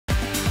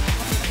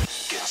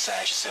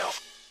massage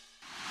yourself.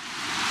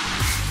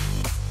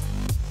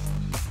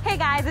 Hey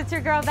guys, it's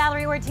your girl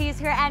Valerie Ortiz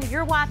here, and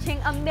you're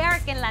watching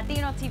American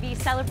Latino TV,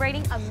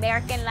 celebrating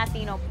American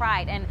Latino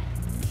pride. And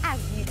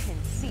as you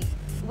can see,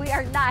 we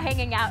are not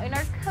hanging out in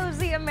our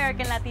cozy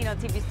American Latino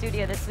TV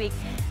studio this week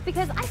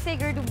because I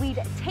figured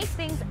we'd take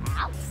things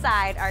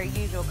outside our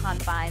usual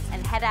confines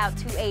and head out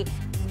to a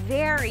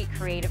very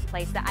creative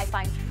place that I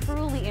find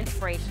truly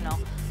inspirational.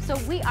 So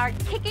we are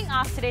kicking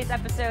off today's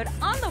episode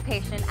on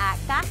location at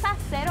Casa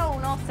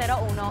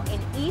 0101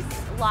 in East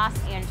Los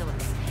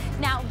Angeles.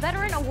 Now,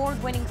 veteran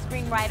award-winning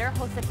screenwriter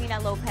Josefina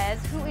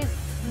Lopez, who is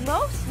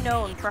most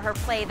known for her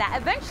play that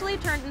eventually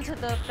turned into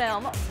the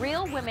film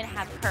Real Women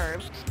Have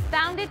Curves,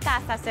 founded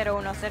Casa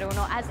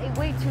 0101 as a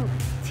way to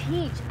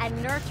teach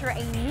and nurture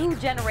a new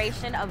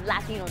generation of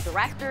Latino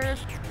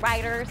directors,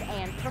 writers,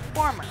 and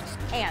performers.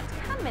 And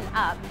coming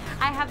up,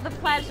 I have the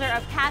pleasure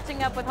of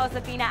catching up with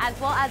Josefina as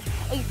well as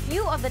a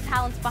few of the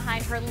talents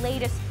behind her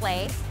latest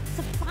play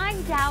to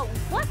find out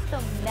what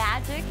the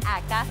magic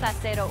at Casa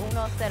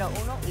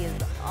 0101 is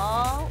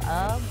all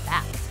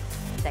about.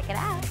 Check it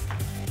out.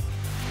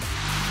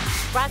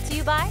 Brought to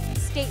you by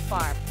State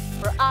Farm.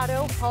 For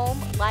auto, home,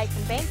 life,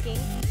 and banking,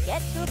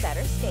 get to a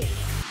better state.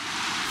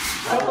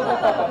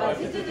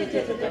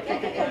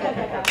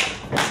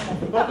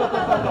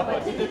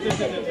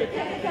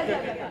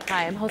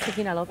 Hi, I'm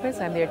Josefina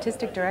Lopez. I'm the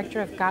artistic director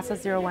of Casa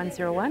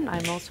 0101.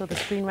 I'm also the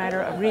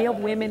screenwriter of Real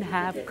Women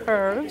Have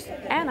Curves,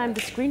 and I'm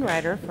the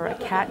screenwriter for A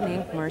Cat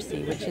Named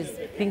Mercy, which is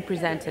being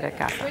presented at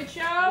Casa. Good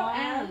show,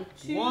 and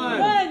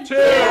One, two,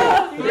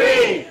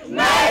 three,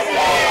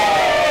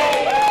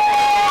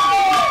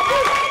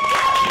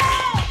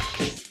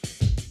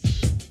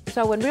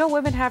 So when Real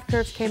Women Have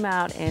Curves came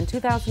out in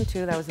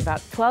 2002, that was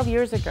about 12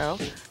 years ago,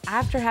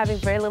 after having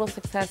very little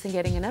success in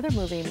getting another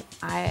movie,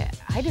 I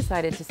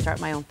decided to start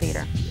my own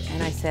theater.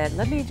 And I said,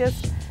 let me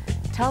just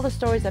tell the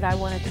stories that I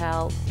want to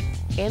tell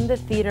in the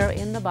theater,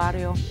 in the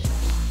barrio.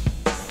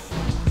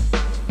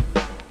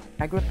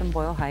 I grew up in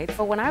Boyle Heights.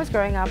 But when I was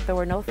growing up, there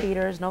were no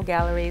theaters, no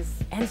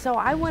galleries. And so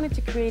I wanted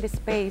to create a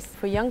space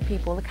for young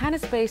people, the kind of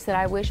space that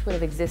I wish would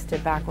have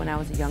existed back when I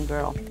was a young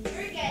girl.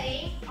 You're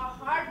getting a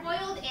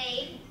hard-boiled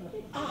egg,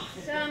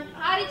 some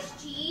cottage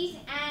cheese,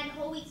 and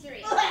whole wheat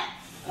cereal. I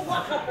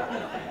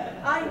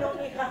know,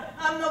 hija.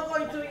 I'm not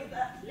going to eat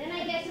that. Then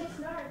I guess it's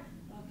starved.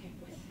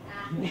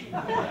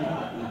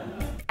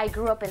 I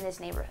grew up in this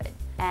neighborhood,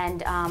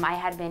 and I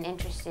had been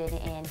interested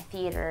in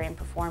theater and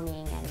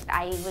performing, and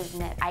I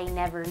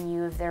never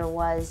knew if there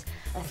was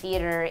a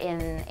theater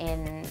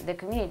in the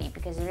community,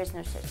 because there is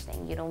no such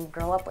thing. You don't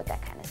grow up with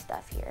that kind of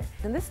stuff here.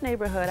 In this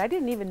neighborhood, I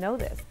didn't even know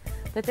this,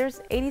 that there's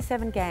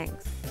 87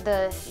 gangs.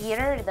 The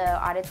theater, the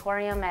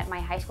auditorium at my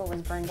high school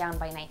was burned down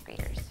by 9th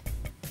graders.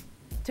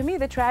 To me,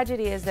 the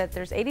tragedy is that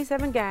there's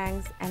 87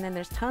 gangs, and then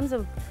there's tons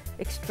of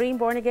extreme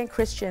born-again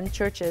Christian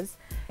churches.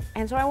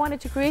 And so I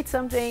wanted to create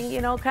something,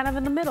 you know, kind of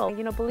in the middle.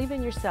 You know, believe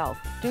in yourself.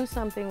 Do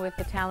something with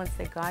the talents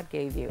that God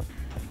gave you.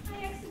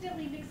 I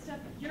accidentally mixed up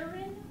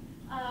urine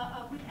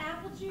with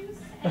apple juice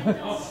and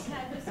almost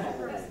had Mr.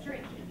 Brooks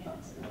drinking it.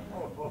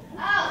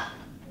 Oh!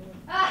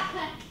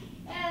 Yeah,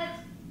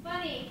 that's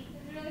funny.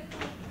 It's really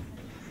cool.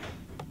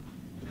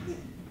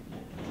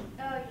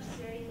 Oh, you're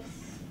serious?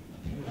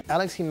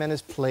 Alex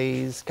Jimenez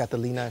plays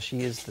Catalina.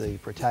 She is the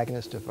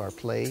protagonist of our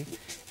play,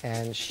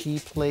 and she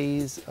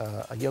plays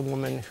a young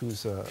woman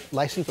who's a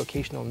licensed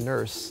vocational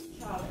nurse.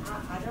 I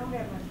don't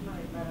have much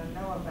money, but I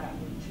know about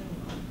you too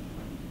much.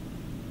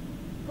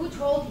 Who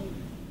told you?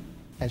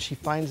 And she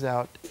finds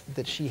out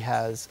that she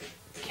has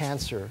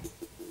cancer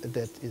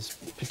that is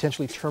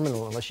potentially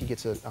terminal unless she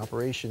gets an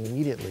operation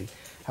immediately.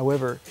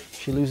 However,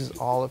 she loses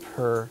all of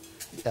her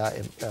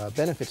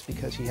benefits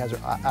because she has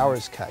her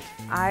hours cut.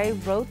 I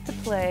wrote the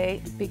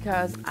play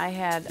because I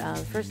had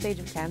first stage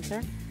of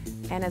cancer,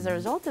 and as a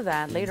result of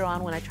that, later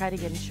on when I tried to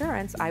get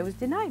insurance, I was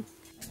denied.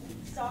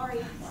 Sorry,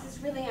 this is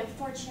really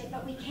unfortunate,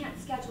 but we can't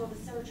schedule the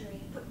surgery.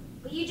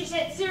 But you just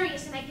said it's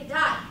serious and I could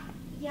die.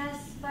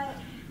 Yes, but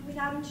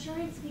without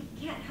insurance, we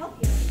can't help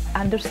you.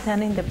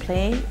 Understanding the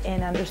play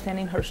and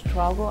understanding her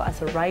struggle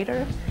as a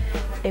writer,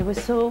 it was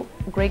so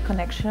great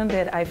connection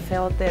that I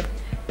felt that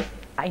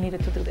I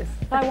needed to do this.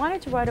 I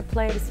wanted to write a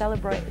play to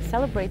celebrate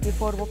the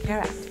Affordable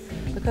Care Act,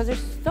 because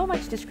there's so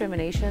much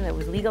discrimination that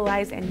was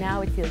legalized and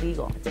now it's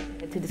illegal.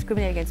 To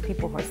discriminate against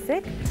people who are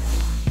sick.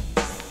 I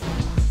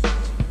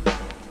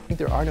think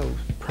there are no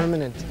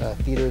permanent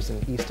theaters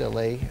in East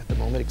LA at the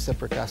moment except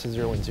for Casa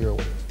 0101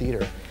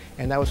 Theater.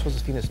 And that was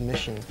Josefina's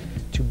mission,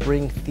 to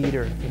bring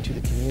theater into the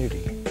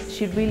community.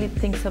 She really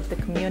thinks of the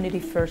community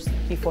first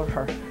before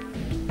her.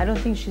 I don't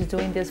think she's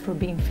doing this for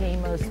being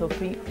famous or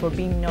for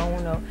being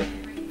known or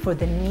for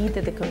the need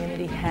that the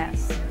community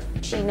has.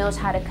 She knows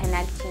how to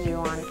connect to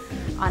you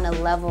on a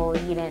level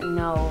you didn't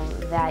know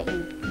that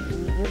you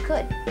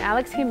could.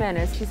 Alex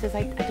Jimenez, she says,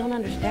 I don't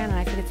understand, and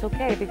I said, it's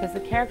okay, because the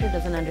character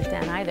doesn't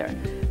understand either.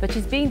 But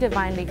she's being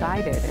divinely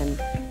guided, and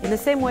in the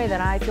same way that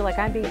I feel like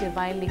I'm being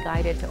divinely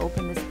guided to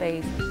open the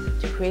space,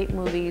 to create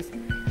movies,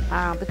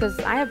 because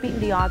I have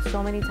beaten the odds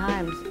so many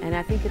times, and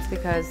I think it's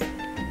because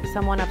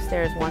someone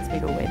upstairs wants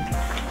me to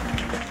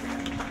win.